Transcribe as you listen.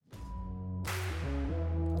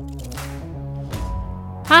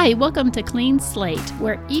Hi, welcome to Clean Slate,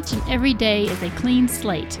 where each and every day is a clean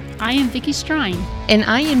slate. I am Vicki Strine. And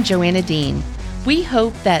I am Joanna Dean. We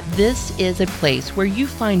hope that this is a place where you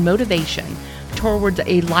find motivation towards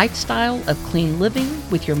a lifestyle of clean living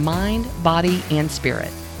with your mind, body, and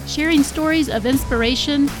spirit. Sharing stories of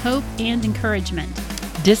inspiration, hope, and encouragement.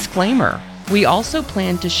 Disclaimer, we also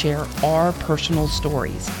plan to share our personal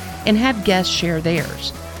stories and have guests share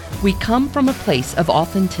theirs. We come from a place of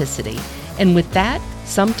authenticity, and with that,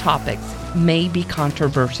 some topics may be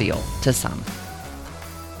controversial to some.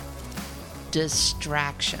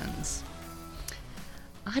 Distractions.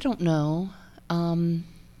 I don't know.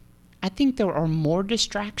 I think there are more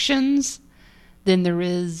distractions than there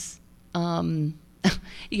is.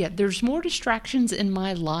 There's more distractions in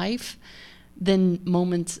my life than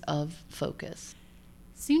moments of focus.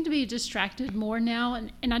 Seem to be distracted more now,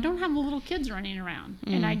 and I don't have little kids running around,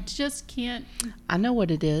 and I just can't. I know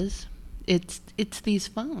what it is. It's these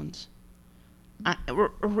phones,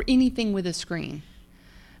 or anything with a screen.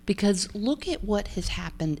 Because look at what has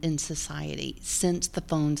happened in society since the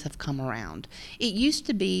phones have come around. It used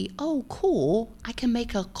to be, oh, cool, I can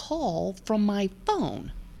make a call from my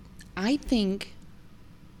phone. I think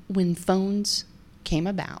when phones came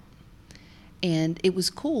about, and it was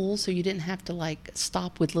cool, so you didn't have to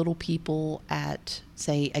stop with little people at,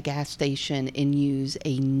 say, a gas station and use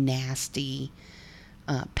a nasty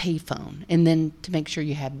payphone, and then to make sure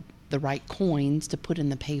you had the right coins to put in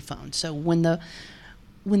the payphone. So when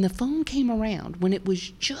the phone came around, when it was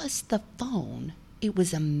just the phone, it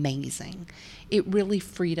was amazing. It really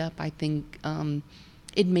freed up, I think.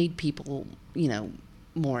 It made people,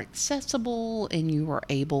 more accessible, and you were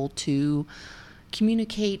able to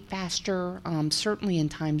communicate faster. Certainly in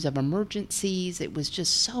times of emergencies, it was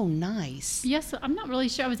just so nice. Yes, I'm not really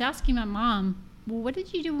sure. I was asking my mom, well, what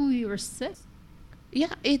did you do when you were sick?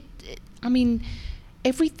 Yeah,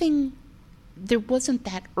 everything, there wasn't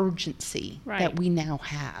that urgency that we now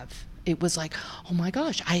have. It was like, oh my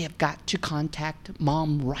gosh, I have got to contact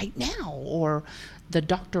mom right now, or the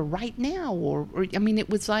doctor right now, or it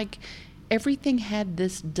was like everything had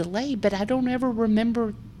this delay, but I don't ever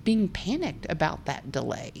remember being panicked about that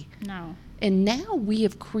delay. No. And now we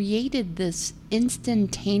have created this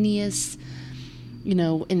instantaneous,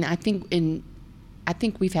 and I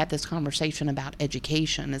think we've had this conversation about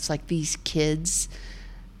education. It's like these kids,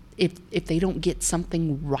 if they don't get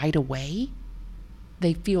something right away,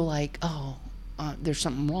 they feel like, there's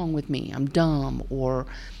something wrong with me, I'm dumb, or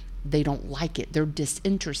they don't like it, they're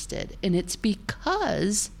disinterested. And it's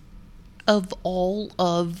because of all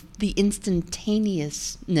of the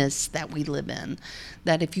instantaneousness that we live in,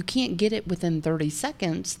 that if you can't get it within 30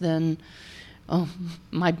 seconds, then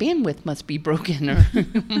my bandwidth must be broken, or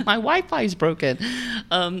my Wi-Fi is broken.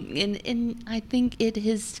 And I think it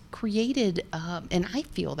has created, and I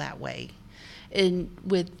feel that way. And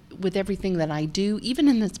with everything that I do, even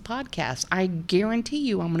in this podcast, I guarantee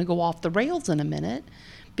you I'm going to go off the rails in a minute,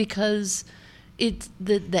 because it's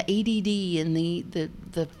the ADD and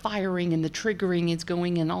the firing and the triggering is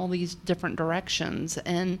going in all these different directions.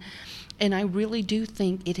 And I really do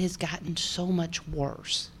think it has gotten so much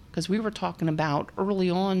worse. Because we were talking about early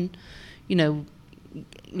on,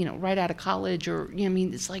 right out of college, or,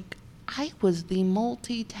 it's like I was the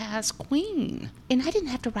multitask queen, and I didn't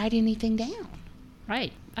have to write anything down.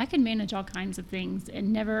 Right. I can manage all kinds of things,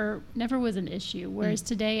 and never was an issue. Whereas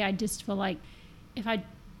today, I just feel like if I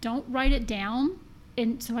don't write it down,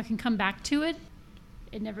 and so I can come back to it,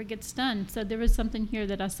 it never gets done. So there was something here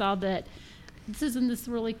that I saw that this is in this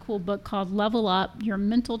really cool book called Level Up, Your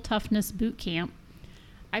Mental Toughness Boot Camp.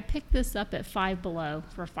 I picked this up at Five Below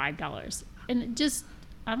for $5. And it just,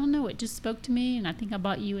 I don't know, it just spoke to me. And I think I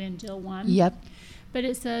bought you and Jill one. Yep. But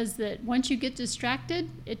it says that once you get distracted,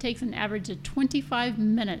 it takes an average of 25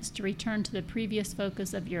 minutes to return to the previous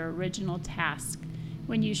focus of your original task.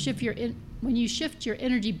 When you shift your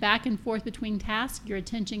energy back and forth between tasks, your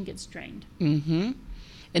attention gets drained. Mm-hmm.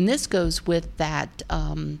 And this goes with that,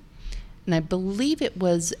 and I believe it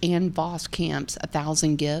was Ann Voskamp's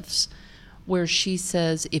 1,000 Gifts, where she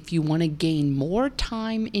says, if you want to gain more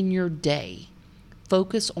time in your day,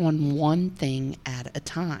 focus on one thing at a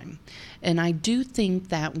time. And I do think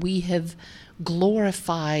that we have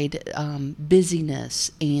glorified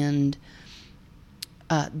busyness and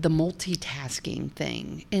the multitasking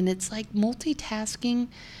thing. And it's like multitasking,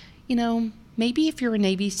 maybe if you're a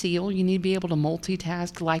Navy SEAL, you need to be able to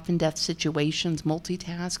multitask, life and death situations,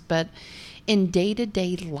 multitask. But in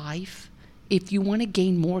day-to-day life, if you want to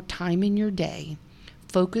gain more time in your day,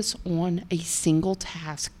 focus on a single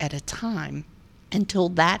task at a time until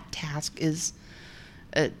that task is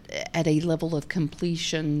at a level of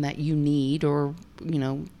completion that you need, or,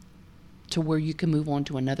 to where you can move on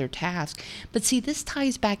to another task. But see, this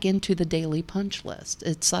ties back into the daily punch list.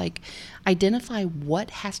 It's like, identify what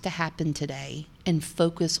has to happen today and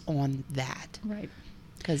focus on that. Right.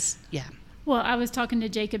 Because, yeah. Well, I was talking to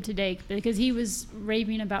Jacob today because he was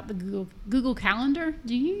raving about the Google Calendar.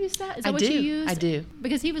 Do you use that? Is that what you use? I do.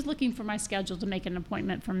 Because he was looking for my schedule to make an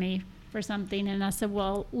appointment for me for something. And I said,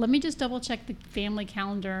 well, let me just double check the family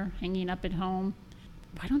calendar hanging up at home.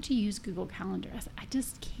 Why don't you use Google Calendar? I said, I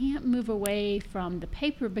just can't move away from the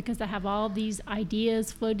paper because I have all these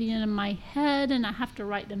ideas floating in my head and I have to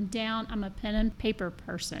write them down. I'm a pen and paper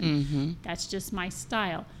person. Mm-hmm. That's just my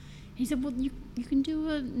style. He said, well, you can do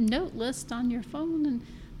a note list on your phone. And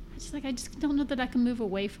I just don't know that I can move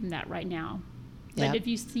away from that right now. But if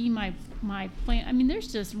you see my plan, I mean,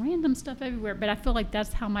 there's just random stuff everywhere, but I feel like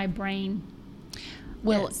that's how my brain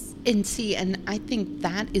is. And I think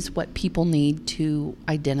that is what people need to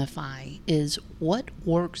identify, is what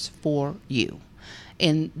works for you.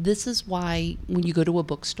 And this is why when you go to a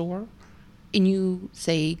bookstore and you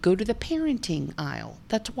say, go to the parenting aisle,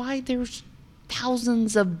 that's why there's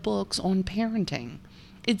thousands of books on parenting.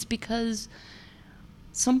 It's because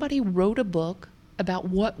somebody wrote a book about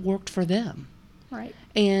what worked for them. Right.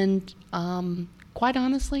 And quite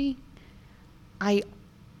honestly, I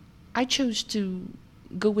chose to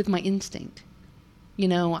go with my instinct.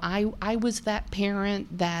 I was that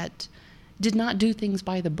parent that did not do things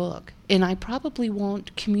by the book. And I probably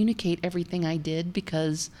won't communicate everything I did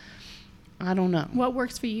because I don't know. What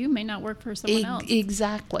works for you may not work for someone else.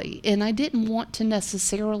 Exactly. And I didn't want to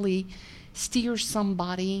necessarily steer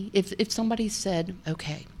somebody. If somebody said,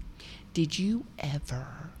 okay, did you ever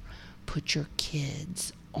put your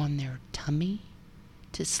kids on their tummy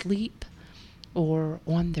to sleep, or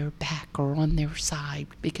on their back, or on their side?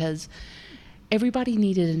 Because everybody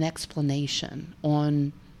needed an explanation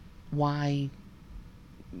on why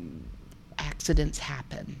accidents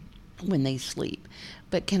happen when they sleep.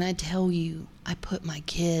 But can I tell you, I put my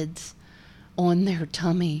kids on their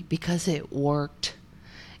tummy because it worked.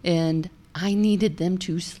 And I needed them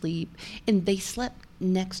to sleep. And they slept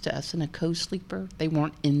next to us in a co-sleeper. They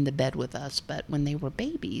weren't in the bed with us, but when they were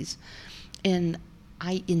babies. And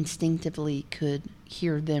I instinctively could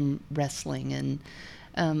hear them wrestling.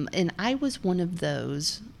 And I was one of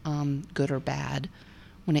those, good or bad,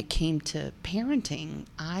 when it came to parenting.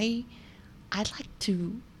 I like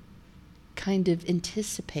to kind of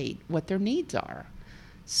anticipate what their needs are.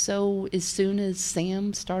 So as soon as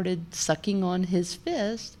Sam started sucking on his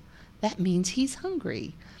fist, that means he's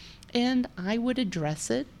hungry. And I would address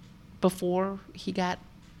it before he got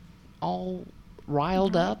all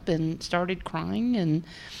riled up and started crying.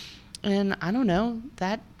 And I don't know,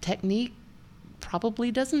 that technique probably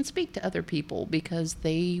doesn't speak to other people because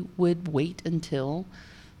they would wait until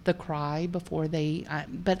the cry before they...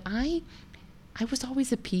 But I was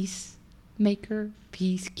always a peacemaker,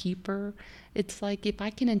 peacekeeper. It's like, if I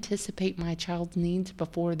can anticipate my child's needs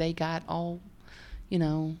before they got all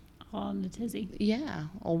on the tizzy. Yeah.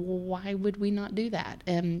 Well, why would we not do that?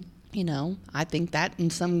 And, I think that in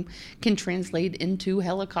some can translate into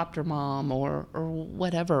helicopter mom or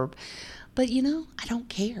whatever. But, I don't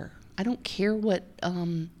care. I don't care what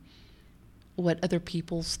other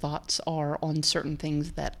people's thoughts are on certain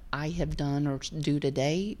things that I have done or do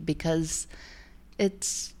today, because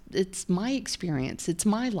it's my experience. It's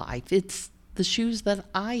my life. It's the shoes that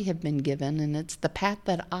I have been given, and it's the path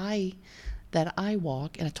that I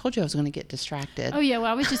walk. And I told you I was going to get distracted. Oh yeah,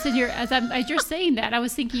 well, I was just sitting here as you're saying that. I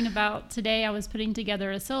was thinking about today. I was putting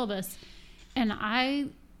together a syllabus, and I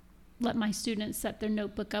let my students set their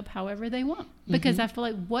notebook up however they want, because I feel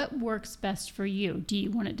like, what works best for you? Do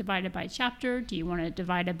you want it divided by chapter? Do you want it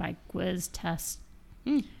divided by quiz, test?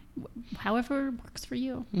 However works for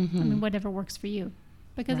you. I mean, whatever works for you,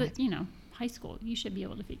 because Right. high school, you should be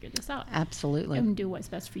able to figure this out. Absolutely. And do what's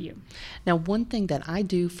best for you. Now, one thing that I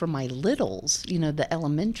do for my littles, the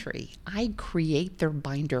elementary, I create their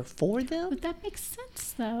binder for them. But that makes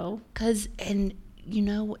sense, though.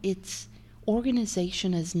 It's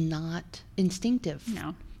organization is not instinctive.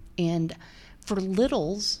 No. And for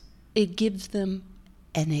littles, it gives them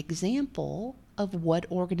an example of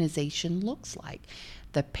what organization looks like.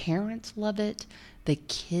 The parents love it. The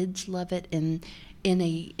kids love it. And in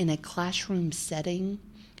a classroom setting,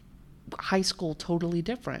 high school, totally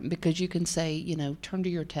different, because you can say, turn to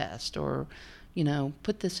your test, or,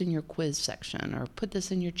 put this in your quiz section, or put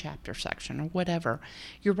this in your chapter section, or whatever.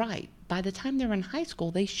 You're right. By the time they're in high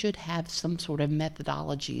school, they should have some sort of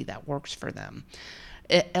methodology that works for them.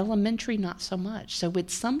 Elementary, not so much. So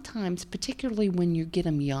it's sometimes, particularly when you get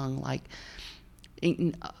them young, like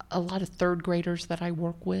a lot of third graders that I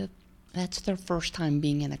work with, that's their first time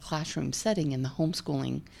being in a classroom setting in the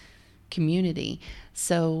homeschooling community.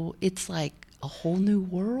 So it's like a whole new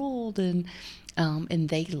world, and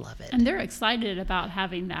they love it. And they're excited about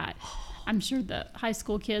having that. I'm sure the high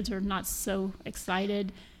school kids are not so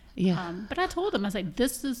excited. Yeah. But I told them, I was like,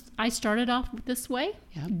 I started off this way.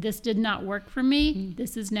 Yeah. This did not work for me.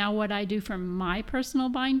 This is now what I do for my personal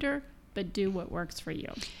binder, but do what works for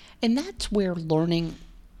you. And that's where learning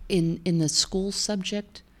in the school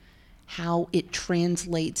subject, how it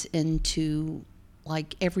translates into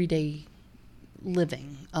like everyday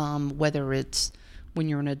living, whether it's when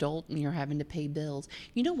you're an adult and you're having to pay bills.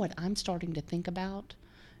 You know what I'm starting to think about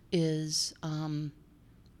is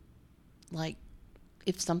like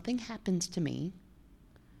if something happens to me,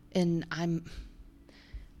 and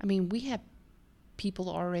we have people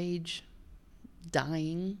our age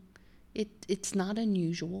dying. It's not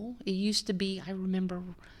unusual. It used to be, I remember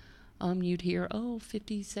you'd hear,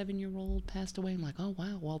 57-year-old passed away. I'm like, oh,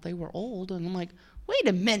 wow, well, they were old. And I'm like, wait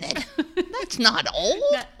a minute, that's not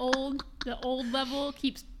old. The old level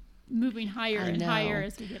keeps moving higher and higher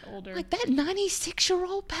as we get older. Like that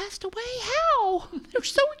 96-year-old passed away. How? They're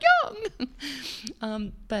so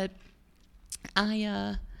young. But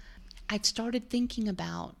I started thinking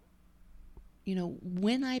about,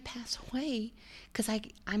 when I pass away, because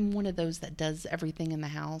I'm one of those that does everything in the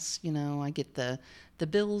house. I get the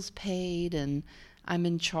bills paid, and I'm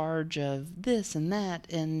in charge of this and that.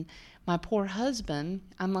 And my poor husband,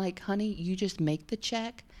 I'm like, honey, you just make the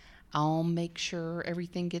check. I'll make sure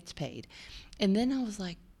everything gets paid. And then I was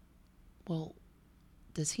like, well,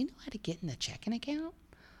 does he know how to get in the checking account?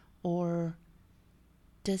 Or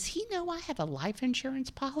does he know I have a life insurance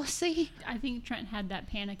policy? I think Trent had that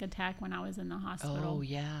panic attack when I was in the hospital. Oh,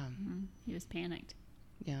 yeah. Mm-hmm. He was panicked.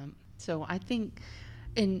 Yeah. So I think,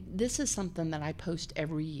 and this is something that I post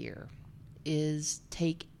every year, is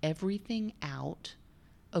take everything out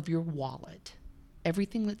of your wallet,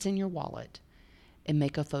 everything that's in your wallet, and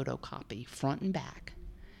make a photocopy front and back.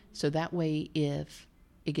 So that way, if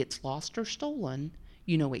it gets lost or stolen,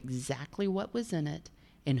 you know exactly what was in it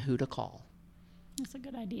and who to call. That's a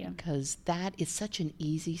good idea. Because that is such an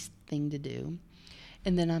easy thing to do.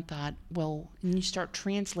 And then I thought, well, when you start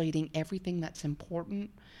translating everything that's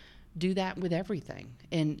important, do that with everything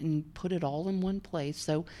and put it all in one place.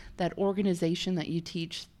 So that organization that you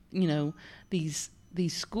teach, these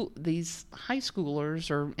high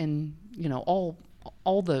schoolers and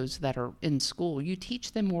all those that are in school, you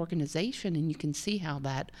teach them organization, and you can see how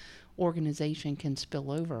that organization can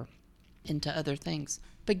spill over into other things.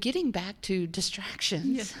 But getting back to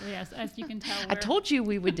distractions. Yes, as you can tell. I told you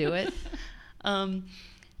we would do it. I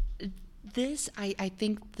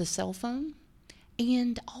think the cell phone,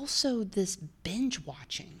 and also this binge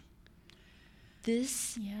watching.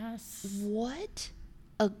 Yes.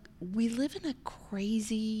 We live in a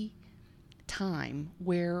crazy time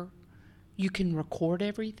where you can record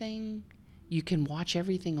everything, you can watch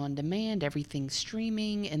everything on demand, everything's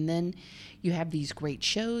streaming, and then you have these great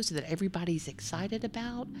shows that everybody's excited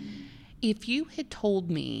about. If you had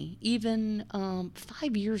told me even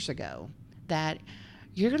 5 years ago that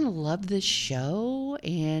you're going to love this show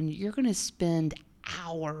and you're going to spend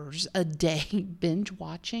hours a day binge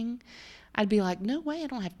watching, I'd be like, no way, I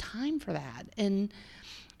don't have time for that. And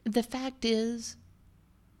the fact is,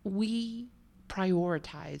 we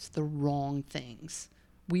prioritize the wrong things.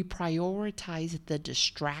 We prioritize the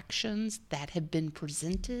distractions that have been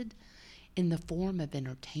presented in the form of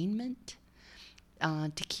entertainment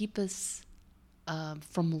to keep us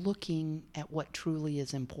from looking at what truly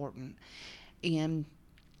is important. And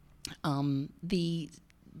the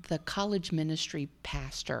college ministry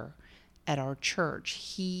pastor at our church,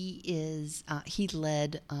 he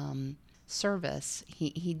led service.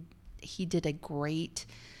 He did a great.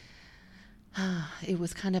 It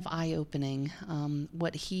was kind of eye-opening.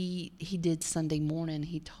 What he did Sunday morning,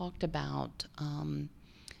 he talked about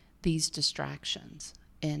these distractions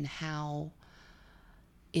and how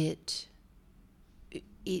it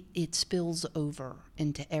spills over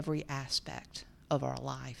into every aspect of our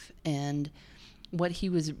life. And what he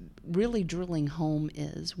was really drilling home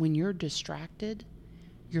is when you're distracted,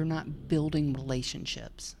 you're not building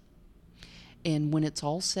relationships. And when it's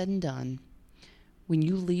all said and done, when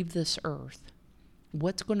you leave this earth,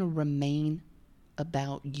 what's going to remain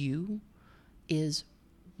about you is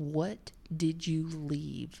what did you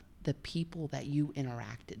leave the people that you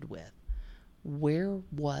interacted with? Where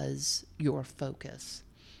was your focus?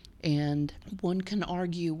 And one can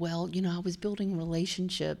argue, well, I was building a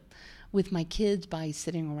relationship with my kids by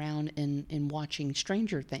sitting around and watching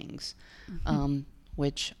Stranger Things. Mm-hmm.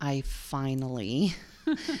 which I finally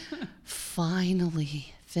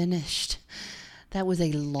finished. That was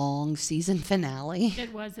a long season finale.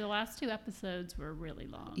 It was. The last 2 episodes were really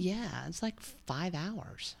long. Yeah, it's like 5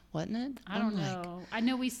 hours, wasn't it? I don't know. I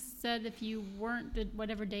know we said if you weren't,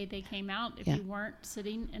 whatever day they came out, if you weren't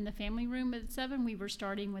sitting in the family room at 7, we were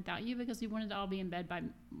starting without you because we wanted to all be in bed by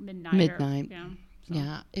midnight.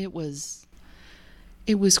 Yeah, it was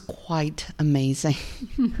quite amazing.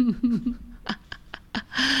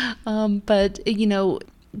 But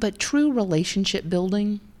true relationship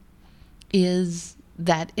building is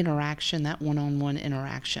that interaction, that one-on-one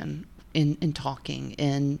interaction in talking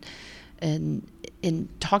and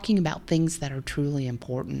talking about things that are truly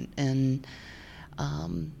important. And,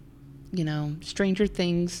 Stranger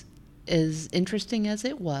Things, as interesting as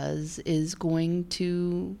it was, is going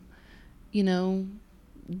to,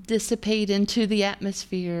 dissipate into the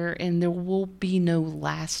atmosphere, and there will be no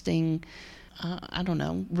lasting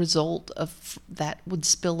result of that would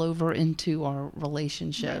spill over into our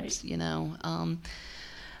relationships. Right.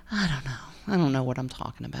 I don't know what I'm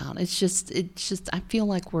talking about. It's just, I feel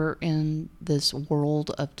like we're in this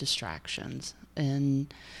world of distractions,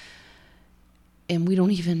 and we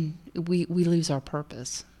don't even, we lose our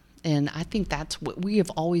purpose. And I think that's what we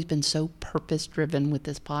have always been so purpose driven with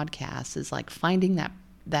this podcast, is like finding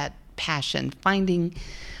that passion, finding,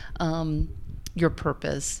 your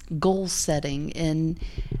purpose, goal setting, and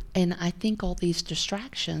I think all these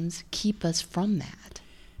distractions keep us from that.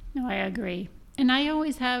 No, I agree. And I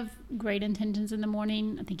always have great intentions in the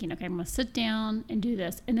morning. I'm thinking, okay, I'm going to sit down and do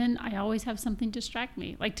this. And then I always have something distract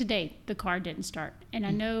me. Like today, the car didn't start. And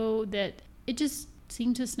I know that it just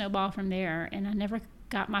seemed to snowball from there. And I never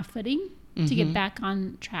got my footing to get back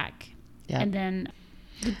on track. Yep. And then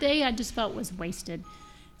the day I just felt was wasted.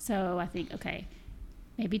 So I think, okay,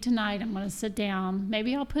 maybe tonight I'm going to sit down.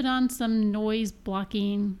 Maybe I'll put on some noise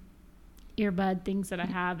blocking earbud things that I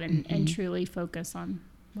have and truly focus on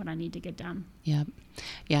what I need to get done. Yeah.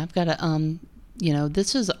 Yeah. I've got to,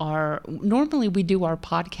 this is normally we do our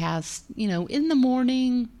podcast, in the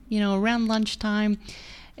morning, around lunchtime.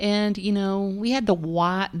 And, we had the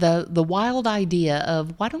wild idea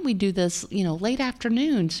of why don't we do this, late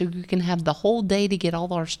afternoon so you can have the whole day to get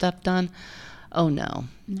all our stuff done. Oh no.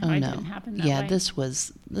 No, it didn't happen that way. This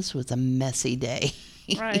was a messy day.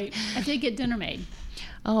 Right. I did get dinner made.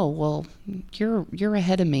 Oh, well, you're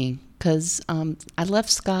ahead of me, because I left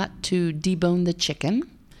Scott to debone the chicken,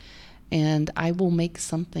 and I will make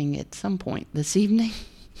something at some point this evening.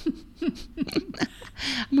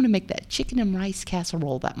 I'm going to make that chicken and rice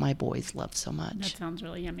casserole that my boys love so much. That sounds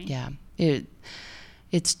really yummy. Yeah.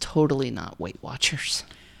 It's totally not Weight Watchers.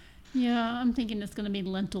 Yeah, I'm thinking it's going to be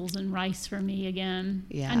lentils and rice for me again.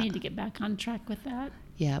 Yeah. I need to get back on track with that.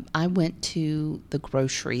 Yeah, I went to the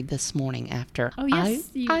grocery this morning after. Oh, yes.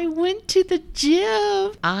 I went to the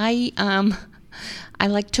gym. I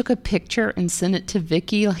took a picture and sent it to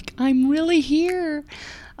Vicky, like, I'm really here.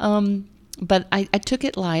 But I took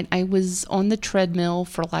it light. I was on the treadmill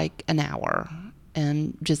for like an hour,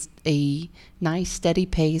 and just a nice steady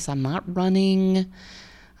pace. I'm not running.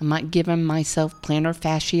 I'm not giving myself plantar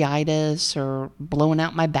fasciitis or blowing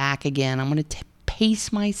out my back again. I'm going to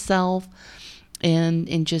pace myself,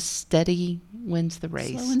 and just steady wins the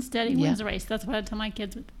race. Slow and steady wins the race. That's what I tell my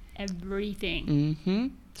kids with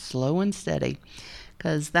everything. Slow and steady,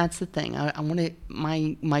 because that's the thing. I want to.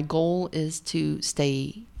 My goal is to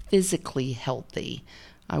stay physically healthy.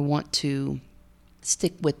 I want to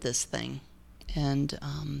stick with this thing, and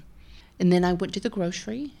then I went to the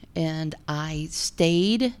grocery. And I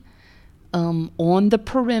stayed on the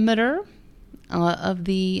perimeter of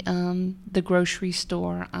the grocery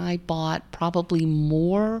store. I bought probably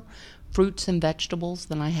more fruits and vegetables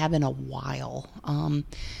than I have in a while.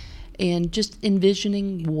 And just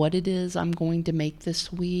envisioning what it is I'm going to make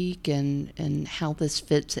this week, and how this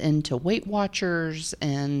fits into Weight Watchers,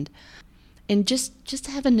 and just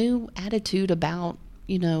have a new attitude about,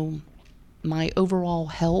 my overall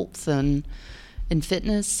health and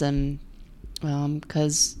fitness, and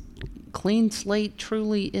because clean slate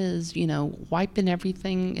truly is, wiping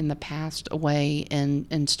everything in the past away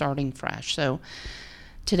and starting fresh. So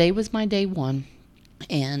today was my day 1,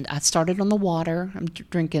 and I started on the water. I'm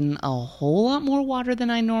drinking a whole lot more water than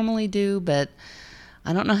I normally do, but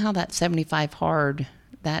I don't know how that 75 hard,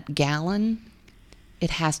 that gallon, it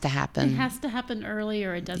has to happen. It has to happen early,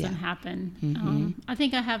 or it doesn't happen. I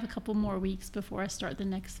think I have a couple more weeks before I start the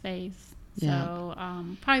next phase. Yeah. So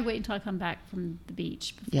probably wait until I come back from the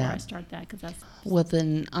beach before Yeah. I start that, because that's Well,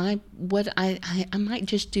 then I might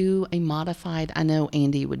just do a modified. I know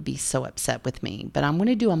Andy would be so upset with me, but I'm going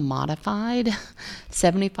to do a modified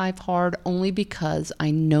 75 hard, only because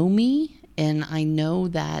I know me and I know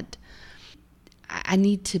that I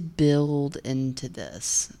need to build into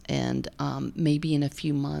this. And maybe in a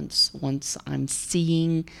few months, once I'm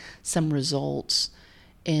seeing some results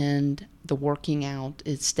and the working out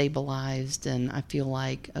is stabilized and I feel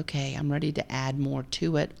like, okay, I'm ready to add more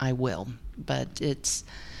to it, I will. But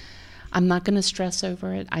I'm not going to stress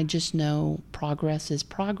over it. I just know progress is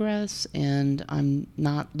progress, and I'm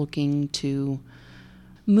not looking to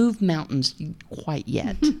move mountains quite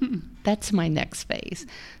yet. That's my next phase.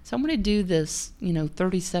 So I'm going to do this,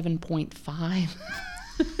 37.5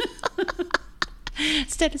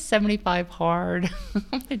 instead of 75 hard. I'm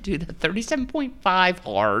going to do the 37.5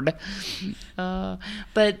 hard.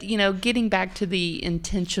 But, getting back to the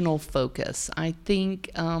intentional focus, I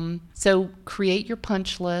think, so create your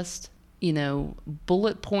punch list,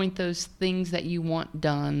 bullet point those things that you want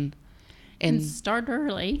done. and start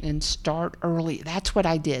early. And start early. That's what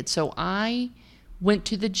I did. So I went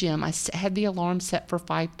to the gym. I had the alarm set for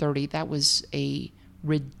 5:30. That was a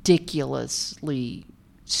ridiculously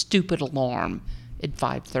stupid alarm at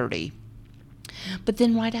 5:30. But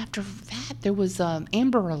then right after that, there was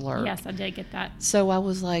Amber Alert. Yes, I did get that. So I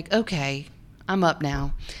was like, okay, I'm up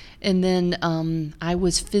now. And then I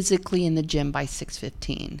was physically in the gym by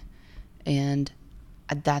 6:15. And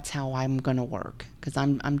that's how I'm going to work, because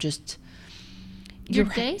I'm just... Your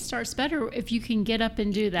day starts better if you can get up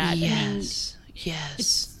and do that. Yes,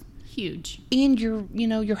 It's huge. And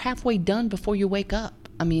you're halfway done before you wake up.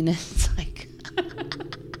 I mean, it's like...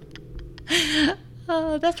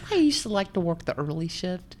 that's why I used to like to work the early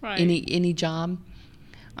shift. Right. Any job.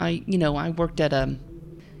 I worked at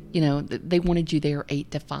they wanted you there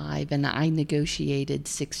 8 to 5, and I negotiated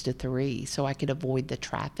 6 to 3 so I could avoid the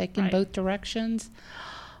traffic in Right. both directions.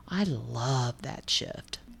 I love that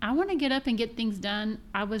shift. I want to get up and get things done.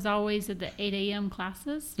 I was always at the 8 a.m.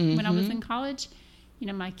 classes when I was in college.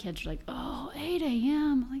 My kids were like, oh, 8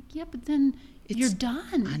 a.m. I'm like, yeah, but then you're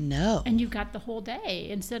done. I know. And you've got the whole day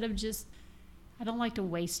instead of just, I don't like to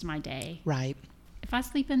waste my day. Right. If I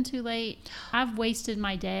sleep in too late, I've wasted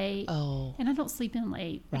my day. Oh. And I don't sleep in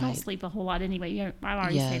late. I don't Right. sleep a whole lot anyway. I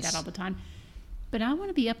already say Yes. that all the time. But I want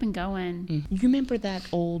to be up and going. You remember that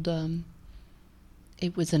old,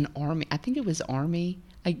 it was an army, I think it was Army.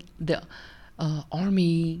 The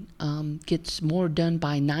Army gets more done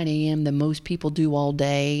by 9 a.m. than most people do all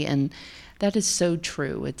day. And that is so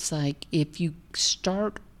true. It's like if you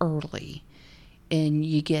start early and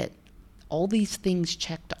you get all these things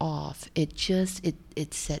checked off, it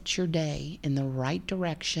sets your day in the right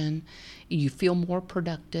direction. You feel more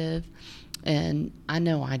productive. And I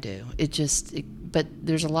know I do. But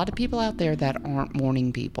there's a lot of people out there that aren't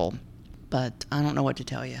morning people. But I don't know what to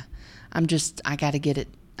tell you. I got to get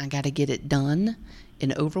it done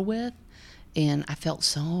and over with. And I felt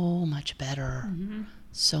so much better. Mm-hmm.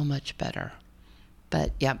 So much better.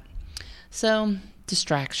 But yeah. So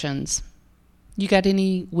distractions. You got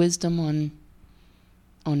any wisdom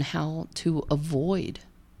on how to avoid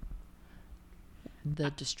the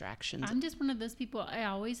distractions? I'm just one of those people.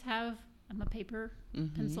 I'm a paper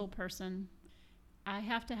pencil person. I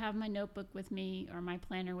have to have my notebook with me or my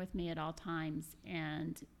planner with me at all times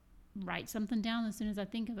and write something down as soon as I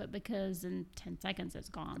think of it, because in 10 seconds it's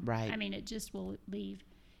gone. Right. I mean, it just will leave.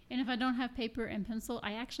 And if I don't have paper and pencil,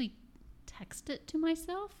 I actually text it to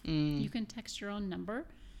myself. You can text your own number,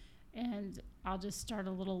 and I'll just start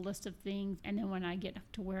a little list of things. And then when I get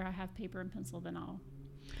to where I have paper and pencil, then I'll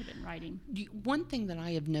put it in writing. One thing that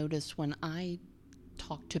I have noticed when I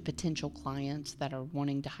talk to potential clients that are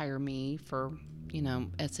wanting to hire me for,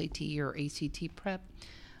 SAT or ACT prep,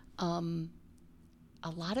 a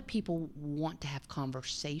lot of people want to have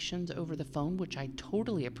conversations over the phone, which I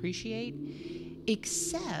totally appreciate,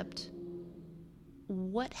 except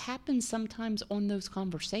what happens sometimes on those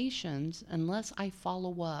conversations, unless I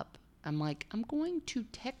follow up, I'm like, I'm going to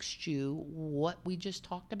text you what we just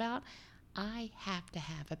talked about. I have to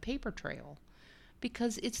have a paper trail,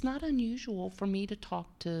 because it's not unusual for me to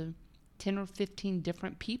talk to 10 or 15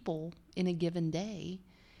 different people in a given day,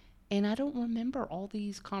 and I don't remember all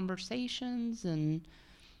these conversations and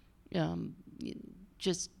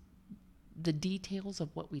just the details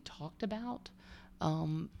of what we talked about.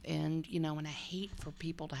 And I hate for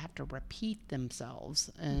people to have to repeat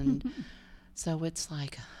themselves. And so it's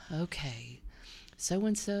like, okay.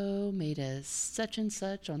 so-and-so made a such and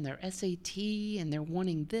such on their SAT, and they're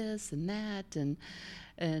wanting this and that, and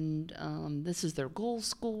this is their goal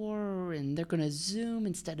score, and they're going to Zoom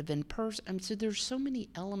instead of in person. So there's so many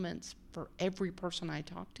elements for every person I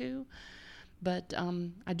talk to. But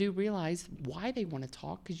I do realize why they want to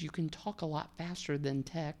talk, because you can talk a lot faster than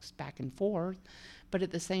text back and forth. But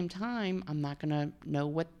at the same time, I'm not going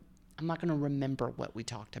to remember what we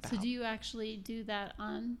talked about. So do you actually do that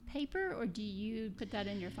on paper, or do you put that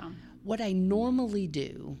in your phone? What I normally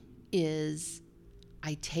do is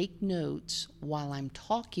I take notes while I'm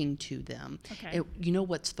talking to them. Okay. You know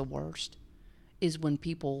what's the worst? Is when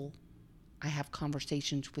I have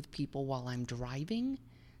conversations with people while I'm driving.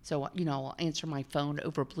 So, I'll answer my phone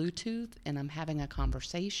over Bluetooth and I'm having a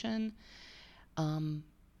conversation. And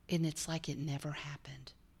it's like it never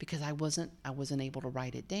happened because I wasn't able to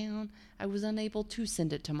write it down. I was unable to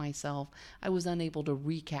send it to myself. I was unable to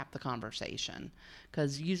recap the conversation,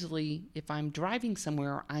 because usually if I'm driving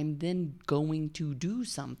somewhere, I'm then going to do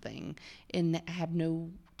something and have no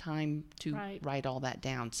time to write all that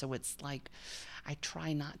down. So it's like I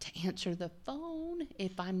try not to answer the phone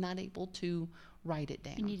if I'm not able to write it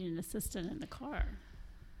down. You need an assistant in the car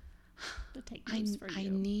to take notes for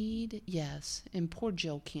you. Yes, and poor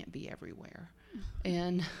Jill can't be everywhere.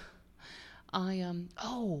 And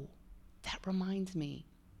that reminds me.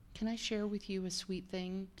 Can I share with you a sweet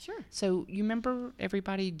thing? Sure. So you remember,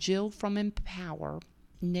 everybody, Jill from Empower,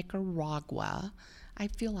 Nicaragua. I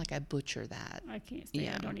feel like I butcher that. I can't say.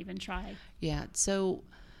 I don't even try. Yeah. So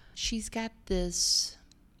she's got this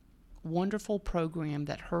wonderful program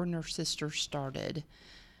that her and her sister started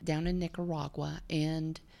down in Nicaragua,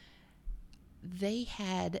 and they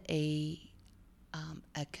had a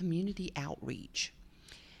community outreach.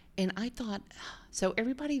 And I thought, so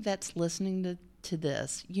everybody that's listening to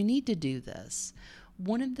this, you need to do this.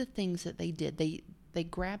 One of the things that they did, they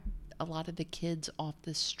grabbed a lot of the kids off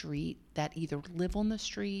the street that either live on the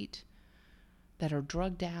street, that are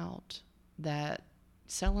drugged out, that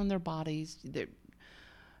selling their bodies.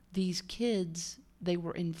 These kids, they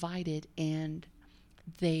were invited, and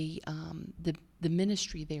they the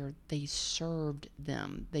ministry there, they served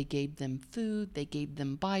them. They gave them food, they gave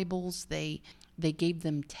them Bibles, they gave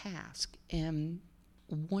them tasks. And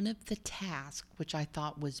one of the tasks, which I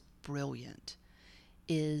thought was brilliant,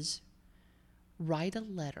 is write a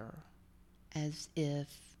letter as if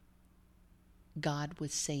God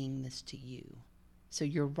was saying this to you. So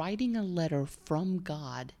you're writing a letter from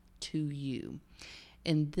God to you.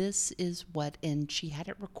 And this is and she had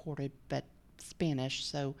it recorded, but Spanish,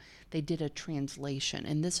 so they did a translation.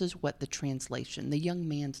 And this is what the translation, the young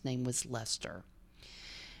man's name was Lester.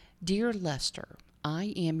 Dear Lester,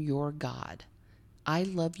 I am your God. I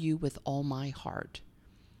love you with all my heart.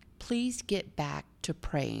 Please get back to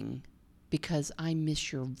praying because I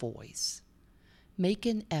miss your voice. Make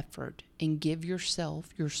an effort and give yourself,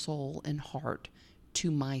 your soul, and heart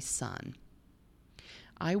to my son.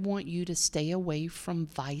 I want you to stay away from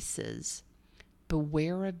vices.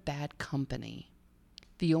 Beware of bad company.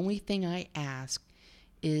 The only thing I ask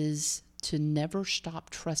is to never stop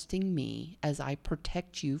trusting me as I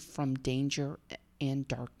protect you from danger and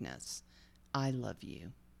darkness. I love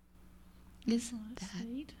you. Isn't that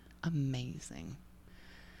sweet? Amazing?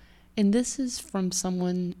 And this is from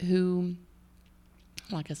someone who,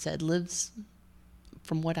 like I said, lives,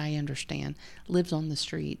 from what I understand, lives on the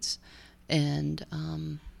streets and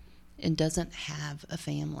doesn't have a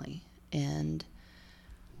family. And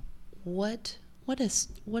what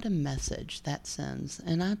a message that sends.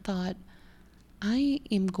 And I thought, I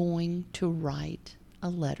am going to write a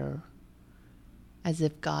letter as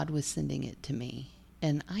if God was sending it to me.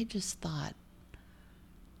 And I just thought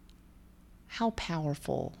how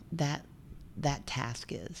powerful that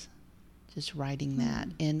task is, just writing that.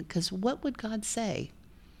 And because what would God say?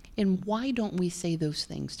 And why don't we say those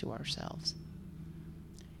things to ourselves?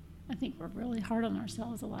 I think we're really hard on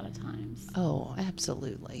ourselves a lot of times. Oh,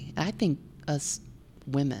 absolutely. I think us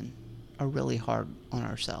women are really hard on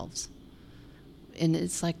ourselves. And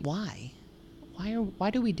it's like, why? Why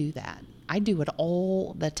do we do that? I do it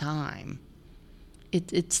all the time.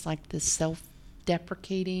 It's like this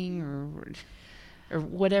self-deprecating or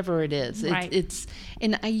whatever it is. Right.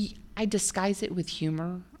 And I disguise it with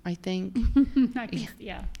humor, I think.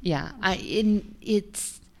 Yeah. Yeah.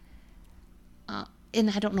 And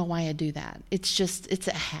I don't know why I do that. It's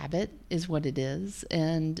a habit is what it is.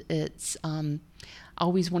 And it's,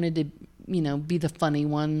 always wanted to, be the funny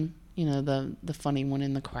one, the funny one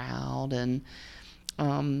in the crowd. And,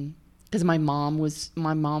 because my mom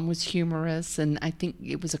was humorous, and I think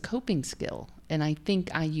it was a coping skill. And I think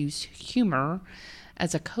I use humor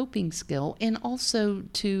as a coping skill, and also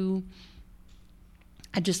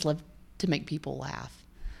I just love to make people laugh.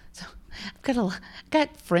 So I've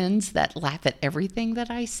got friends that laugh at everything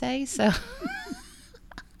that I say. So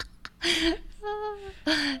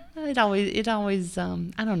it always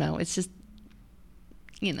I don't know. It's just,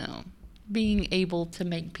 being able to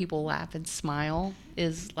make people laugh and smile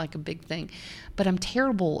is like a big thing. But I'm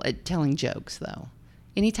terrible at telling jokes, though.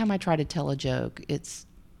 Anytime I try to tell a joke, it's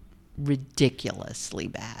ridiculously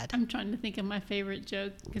bad. I'm trying to think of my favorite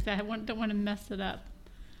joke because I don't want to mess it up.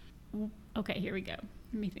 Okay, here we go.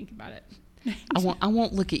 Let me think about it. I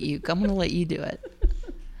won't look at you. I'm going to let you do it.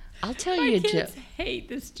 I'll tell you a joke. My kids hate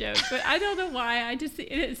this joke, but I don't know why.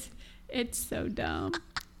 It's so dumb.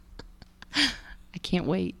 I can't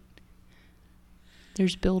wait.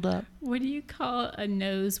 There's build up. What do you call a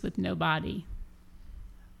nose with no body?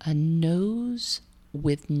 A nose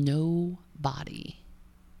with no body.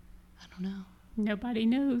 I don't know. Nobody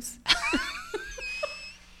knows. I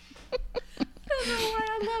don't know why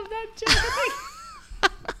I love that joke.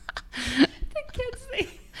 The kids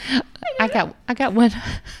think. I got one.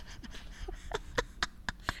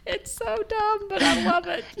 It's so dumb, but I love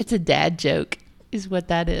it. It's a dad joke, is what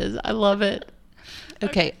that is. I love it.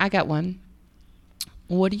 Okay, I got one.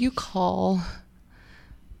 What do you call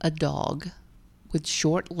a dog with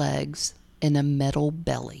short legs and a metal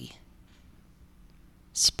belly?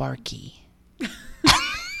 Sparky.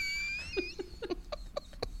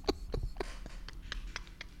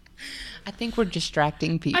 I think we're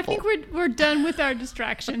distracting people. I think we're done with our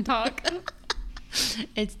distraction talk.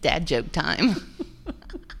 It's dad joke time.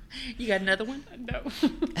 You got another one? No.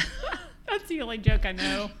 That's the only joke I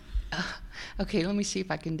know. Okay, let me see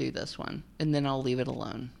if I can do this one, and then I'll leave it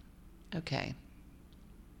alone. Okay.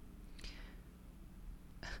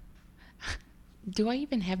 Do I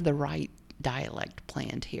even have the right dialect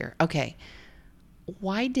planned here? Okay.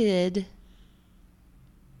 Why did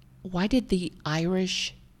the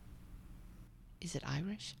Irish... Is it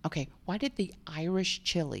Irish? Okay. Why did the Irish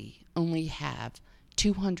chili only have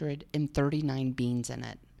 239 beans in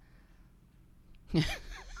it?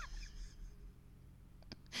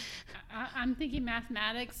 I'm thinking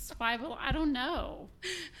mathematics, 5. I don't know.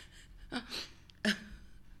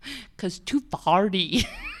 'Cause 240.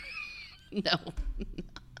 No.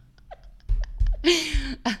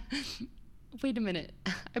 Wait a minute.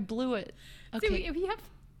 I blew it. Okay. See, if you have,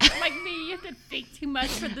 like me, you have to think too much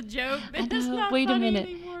for the joke. It's not wait funny a minute.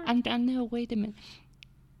 anymore. I know. Wait a minute.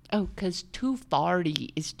 Oh, 'cause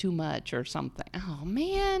 240 is too much or something. Oh,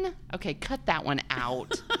 man. Okay, cut that one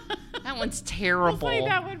out. That one's terrible. We'll save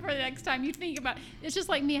that one for the next time. You think about it. It's just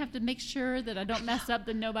like me. I have to make sure that I don't mess up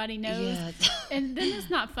the nobody knows. Yes. And then it's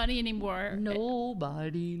not funny anymore.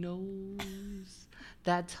 Nobody knows.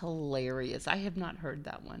 That's hilarious. I have not heard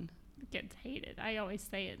that one. Kids hate it. I always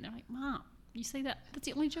say it. And they're like, Mom, you say that? That's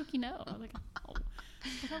the only joke you know. I'm like, oh.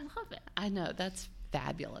 But I love it. I know. That's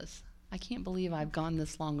fabulous. I can't believe I've gone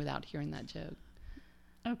this long without hearing that joke.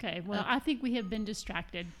 Okay. Well, I think we have been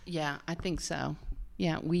distracted. Yeah, I think so.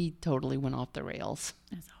 Yeah, we totally went off the rails.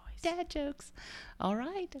 As always. Dad jokes. All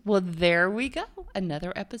right. Well, there we go.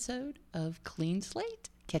 Another episode of Clean Slate.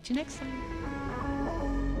 Catch you next time.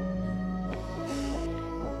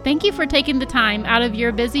 Thank you for taking the time out of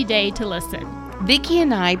your busy day to listen. Vicki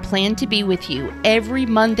and I plan to be with you every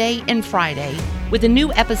Monday and Friday with a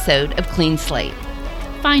new episode of Clean Slate.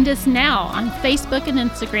 Find us now on Facebook and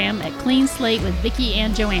Instagram at Clean Slate with Vicki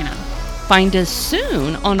and Joanna. Find us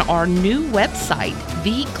soon on our new website,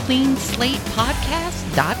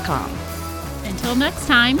 thecleanslatepodcast.com. Until next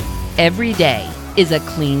time, Every day is a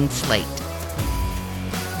clean slate.